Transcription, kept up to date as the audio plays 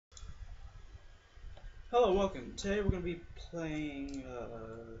Hello, welcome. Today we're gonna be playing.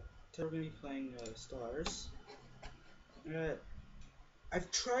 Stars. Uh, I've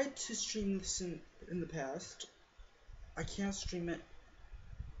tried to stream this in the past. I can't stream it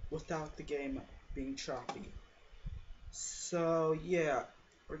without the game being choppy. So yeah,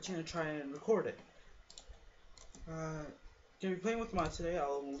 we're gonna try and record it. Gonna be playing with mods today.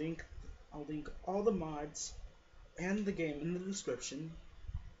 I'll link all the mods and the game in the description.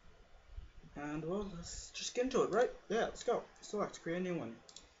 And well, let's just get into it, right? Yeah, let's go. Select, create a new one.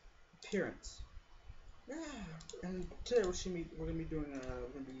 Appearance. Yeah, and today we're gonna be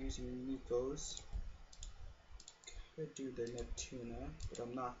using Nico's. Could do the Neptuna, but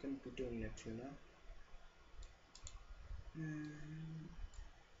I'm not gonna be doing Neptuna. Mm.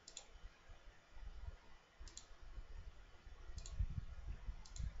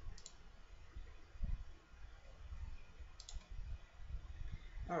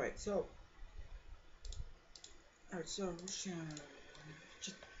 Alright, so we're just gonna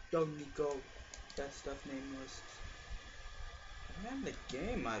just go Nico. That stuff nameless. Man, the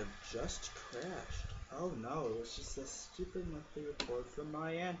game might have just crashed. Oh no, it was just a stupid monthly report from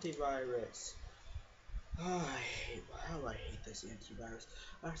my antivirus. Oh, how I hate this antivirus.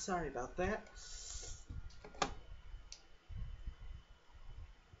 Sorry about that.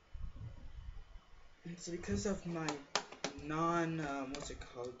 It's because of my what's it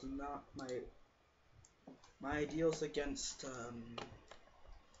called? Not my ideals against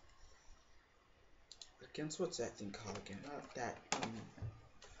what's that thing called again? Not that,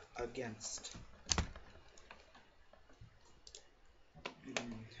 against,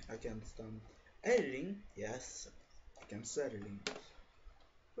 against, editing, yes, against editing.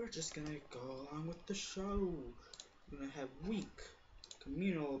 We're just gonna go along with the show. We're gonna have weak,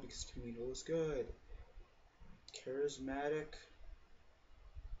 communal, because communal is good, charismatic,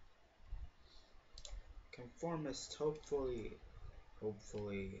 conformist, hopefully,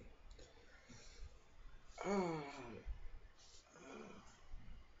 ah,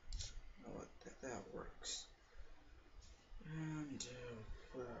 know what, that works. And,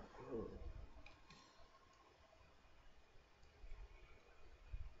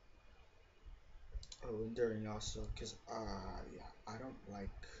 enduring also, because, yeah, I don't like,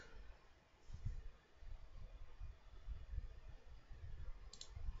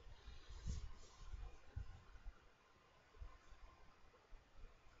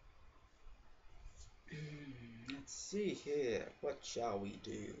 let's see here, what shall we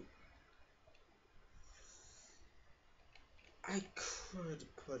do? I could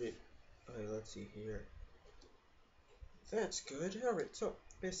put it, okay, let's see here. That's good. Alright, so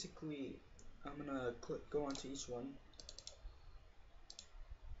basically, I'm gonna go onto each one.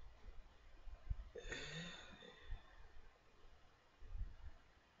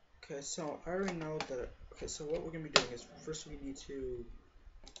 Okay, so I already know that. Okay, so what we're gonna be doing is first we need to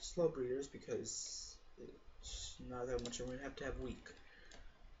slow breeders because it's not that much. We're gonna have to have weak.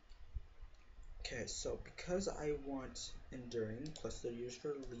 Okay, so because I want enduring plus 30 years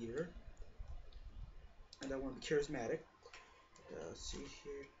for leader, and I want to be charismatic. See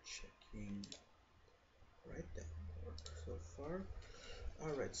here, checking. Right, that worked so far.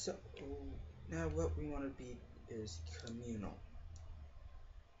 Alright, so now what we want to be is communal.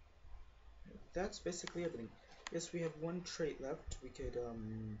 That's basically everything. Yes, we have one trait left. We could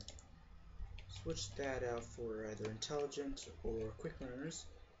switch that out for either intelligent or quick learners.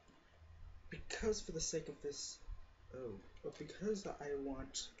 Because for the sake of this, but because I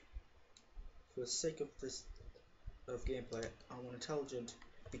want, for the sake of this gameplay, I want intelligent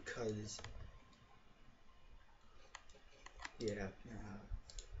because, yeah.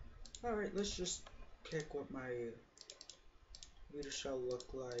 Alright, let's just pick what my leader shall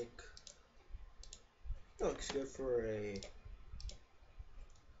look like. That looks good for a.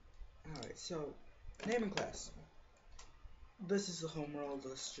 Alright, so name and class. This is the home world.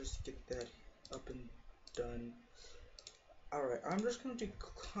 Let's just get that up and done. Alright, I'm just gonna do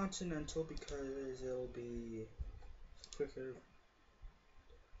continental because it'll be quicker.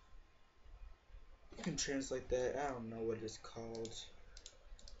 You can translate that. I don't know what it's called.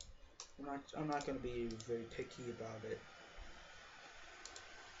 I'm not gonna be very picky about it.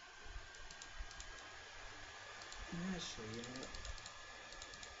 Actually, you know what?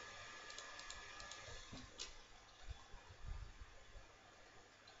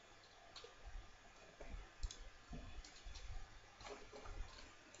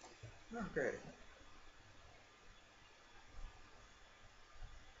 Okay.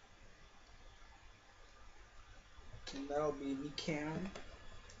 And that'll be Nican.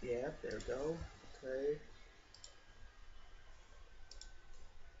 Yeah, there we go. Okay.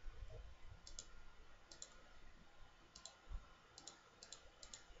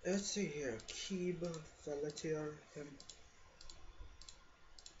 Let's see here. Keeb, Valetier, him.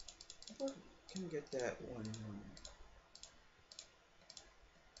 What can we get that one?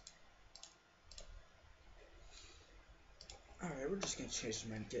 Alright, we're just gonna change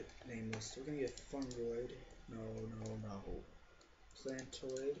my get name list. We're gonna get Fungoid. No.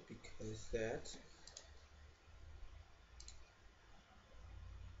 Plantoid, because that.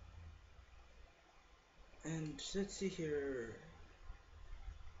 And let's see here.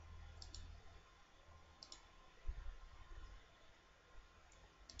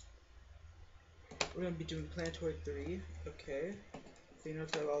 We're gonna be doing Plantoid 3. Okay.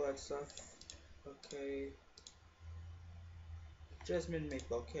 Phenotype, all that stuff. Okay. Jasmine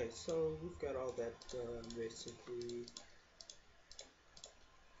Maple. Okay, so we've got all that basically.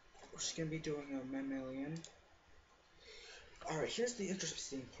 We're just gonna be doing a mammalian. Alright, here's the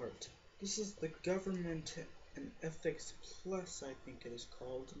interesting part. This is the Government and Ethics Plus, I think it is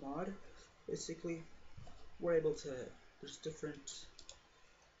called, mod. Basically, we're able to, there's different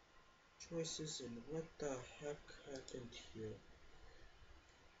choices, and what the heck happened here?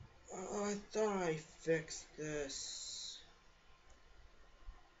 Oh, I thought I fixed this.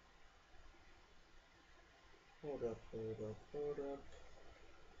 Hold up.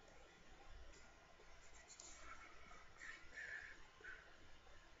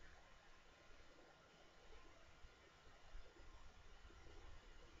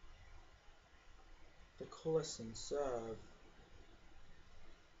 The coalescence of.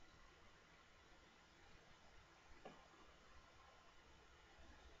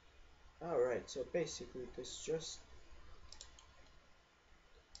 Alright, so basically this just.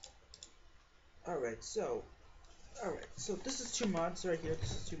 Alright, so this is two mods right here.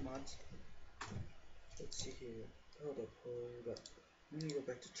 This is two mods. Let's see here. Hold up. Let me go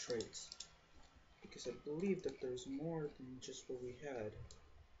back to traits. Because I believe that there's more than just what we had.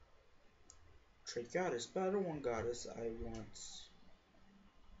 Trait goddess, but I don't want goddess.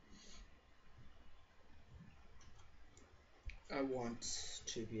 I want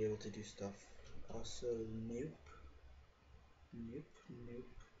to be able to do stuff. Also, nope.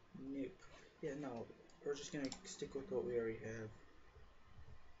 Yeah, no, we're just gonna stick with what we already have.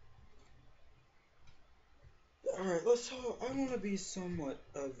 Alright, I want to be somewhat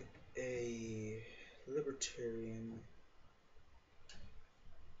of a libertarian.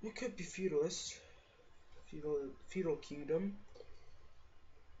 We could be feudalist. Feudal kingdom.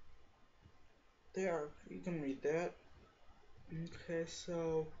 There, you can read that. Okay,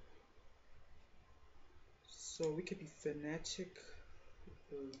 so we could be fanatic,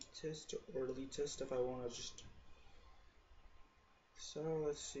 elitist, or elitist if I want to just. So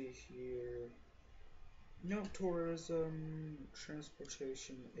let's see here. No, tourism,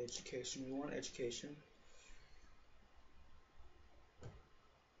 transportation, education. We want education.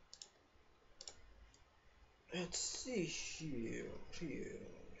 Let's see here.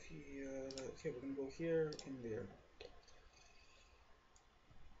 Okay, we're gonna go here and there.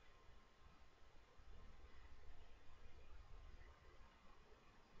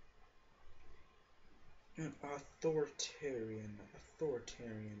 And authoritarian.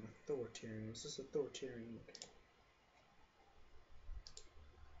 Is this authoritarian?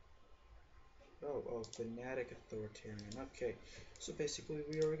 Oh, fanatic authoritarian. Okay, so basically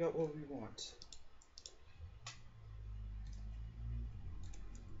we already got what we want.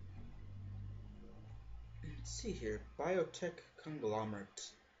 Let's see here. Biotech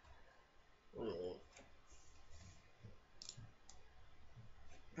conglomerate.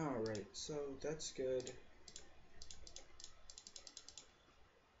 Alright, so that's good.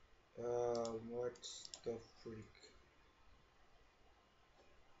 What the freak?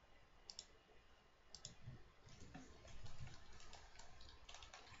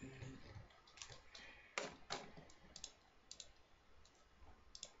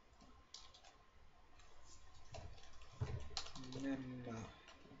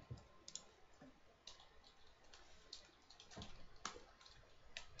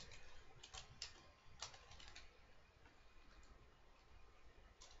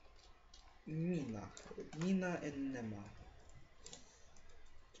 Nema. Mina and Nema.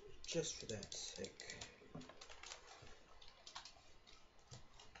 Just for that sake.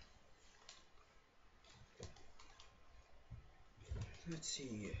 Let's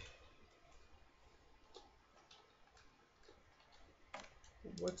see.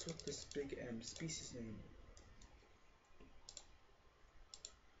 What's with this big M? Species name.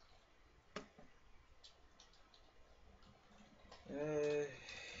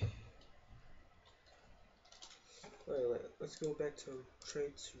 Let's go back to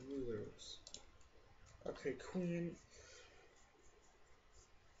traits rulers. Okay, queen.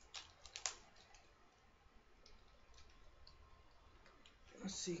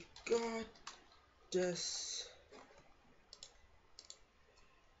 Let's see, Goddess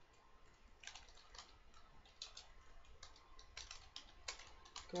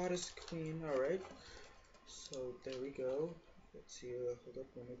Queen, alright. So there we go. Let's see, hold up,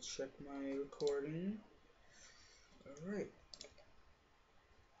 let me check my recording. Alright.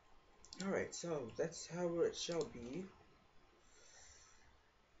 Alright, so that's how it shall be.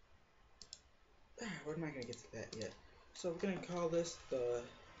 Where am I gonna get to that yet? So we're gonna call this the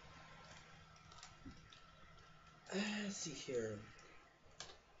let's see here.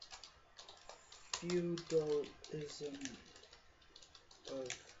 Feudalism of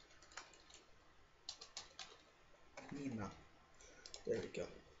Nina. There we go.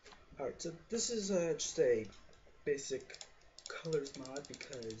 Alright, so this is just a basic colors mod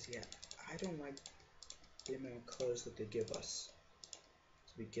because, yeah, I don't like the amount of colors that they give us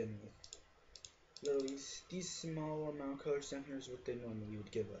to begin with. Literally, these small amount of colors down here is what they normally would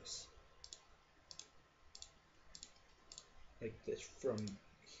give us. Like this, from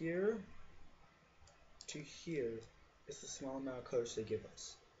here to here is the small amount of colors they give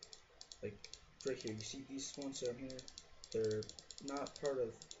us. Like right here, you see these ones down here, they're not part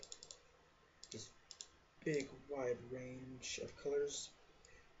of this big wide range of colors.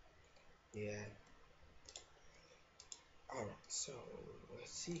 Yeah. Alright, so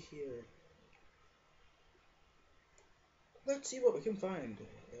let's see here. Let's see what we can find.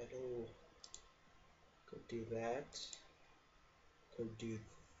 That'll go do that. Go do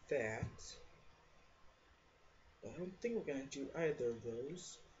that. I don't think we're gonna do either of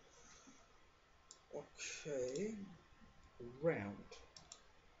those. Okay. Round.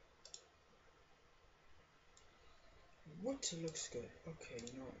 What looks good? Okay,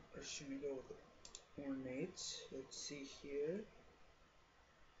 you know what? We're just gonna go with ornate. Let's see here.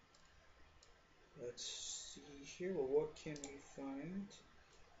 Let's see here. Well, what can we find?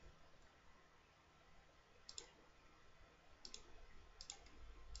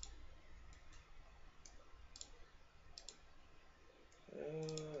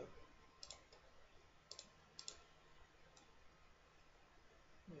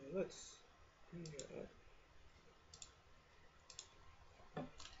 Let's. Yeah.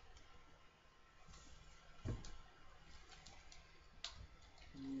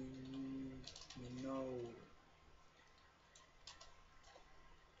 No.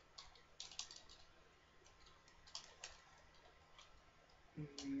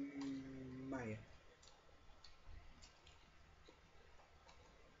 Maya.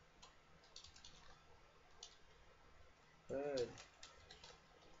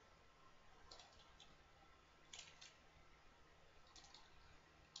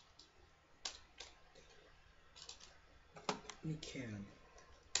 We can.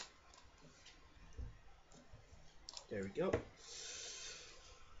 There we go.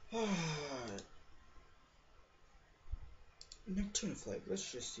 Neptune flag.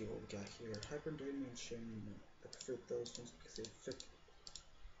 Let's just see what we got here. Hyperdimension. I prefer those ones because they fit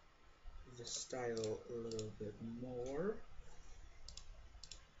the style a little bit more.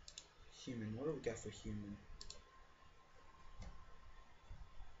 Human. What do we got for human?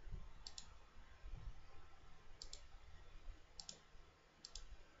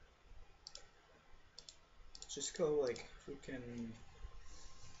 Just go like freaking.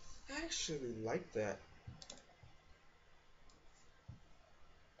 I actually like that.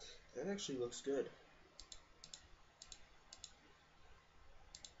 That actually looks good.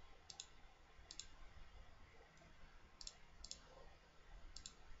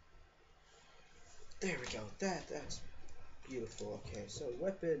 There we go. That's beautiful. Okay, so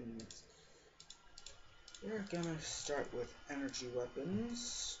weapons. We're gonna start with energy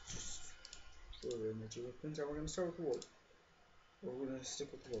weapons. Just for energy weapons, and we're gonna start with wool. Or we're gonna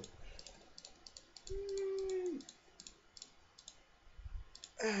stick with wool.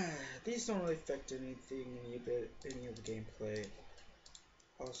 These don't really affect anything, any of the gameplay.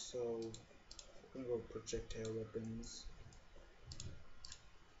 Also, we're gonna go with projectile weapons.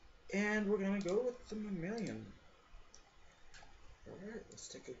 And we're gonna go with the mammalian. Alright, let's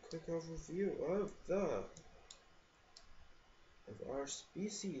take a quick overview of our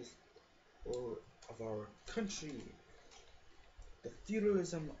species, or of our country. The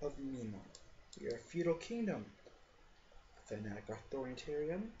feudalism of Mina. We are a feudal kingdom. Fanatic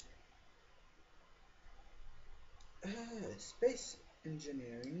authoritarian. Space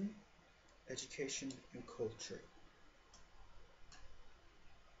engineering, education, and culture.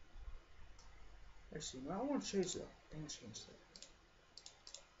 Actually, no, I want to change that. I want to change that.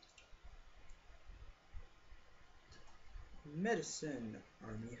 Medicine,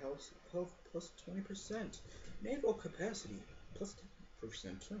 army health plus 20%, naval capacity plus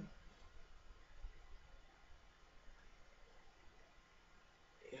percent.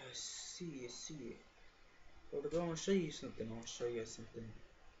 Yeah, I see. Well, I want to show you something. I want to show you something.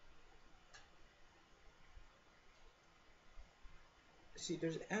 See,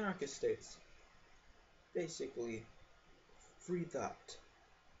 there's anarchist states. Basically, free thought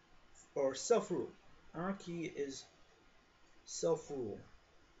or self-rule. Anarchy is self-rule.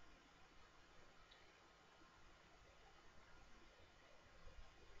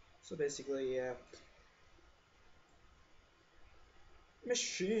 So basically, yeah.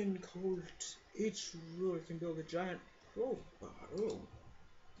 Machine called each ruler can build a giant robot. Oh.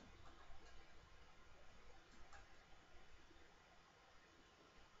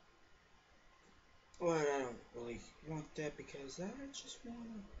 But I don't really want that because I just want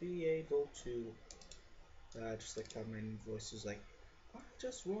to be able to, just like how my voice is like, I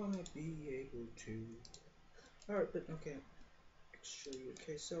just want to be able to. Alright, but okay, actually,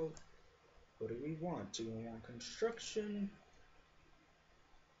 okay, so what do we want? Do we want construction,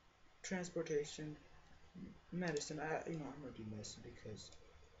 transportation, medicine? I'm gonna do medicine because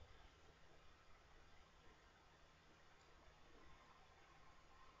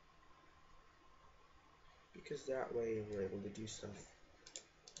that way we're able to do stuff.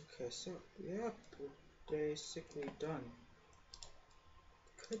 Okay, so yeah, we're basically done.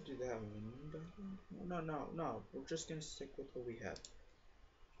 Could do that one, but no. We're just gonna stick with what we have.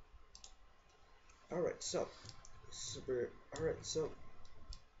 Alright, so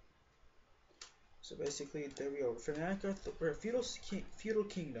basically there we go. Fanatica, we're a feudal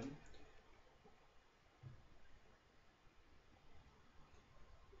kingdom.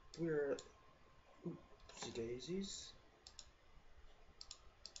 We're oopsie daisies.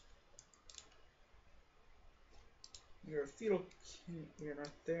 We're a feudal king. We're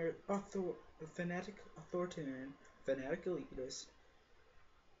not there. A fanatic authoritarian, fanatic elitist.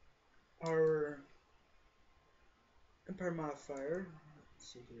 Our empire modifier. Let's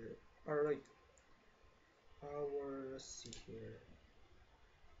see here. Let's see here.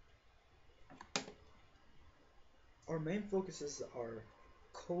 Our main focuses are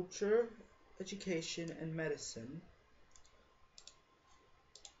culture, education, and medicine.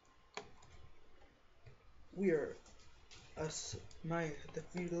 We are the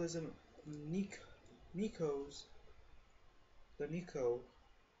feudalism Nikos the Nico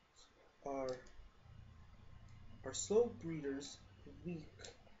are slow breeders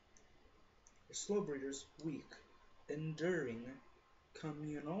weak, enduring,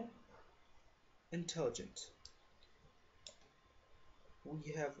 communal, intelligent.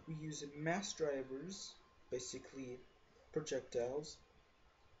 We use mass drivers, basically projectiles.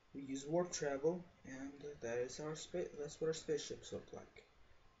 We use warp travel, and that's what our spaceships look like.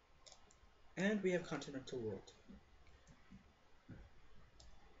 And we have continental world.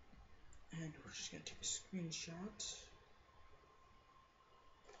 And we're just gonna take a screenshot.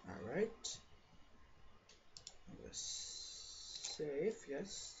 Alright. Save,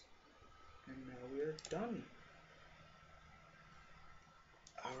 yes. And now we're done.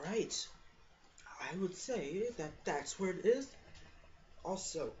 Alright. I would say that that's where it is.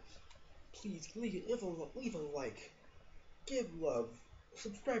 Also, please leave a like, give love,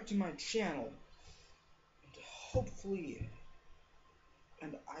 subscribe to my channel, and hopefully,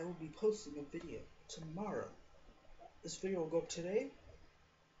 and I will be posting a video tomorrow. This video will go up today,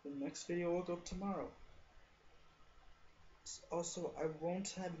 the next video will go up tomorrow. Also, I won't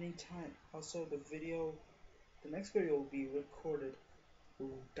have any time. Also, the next video will be recorded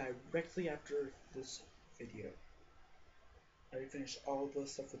directly after this video. I finished all the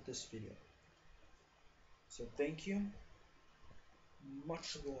stuff with this video. So thank you.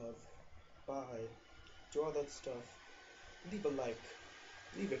 Much love. Bye. Do all that stuff. Leave a like.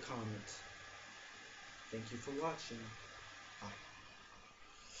 Leave a comment. Thank you for watching. Bye.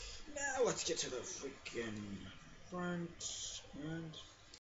 Now let's get to the freaking front and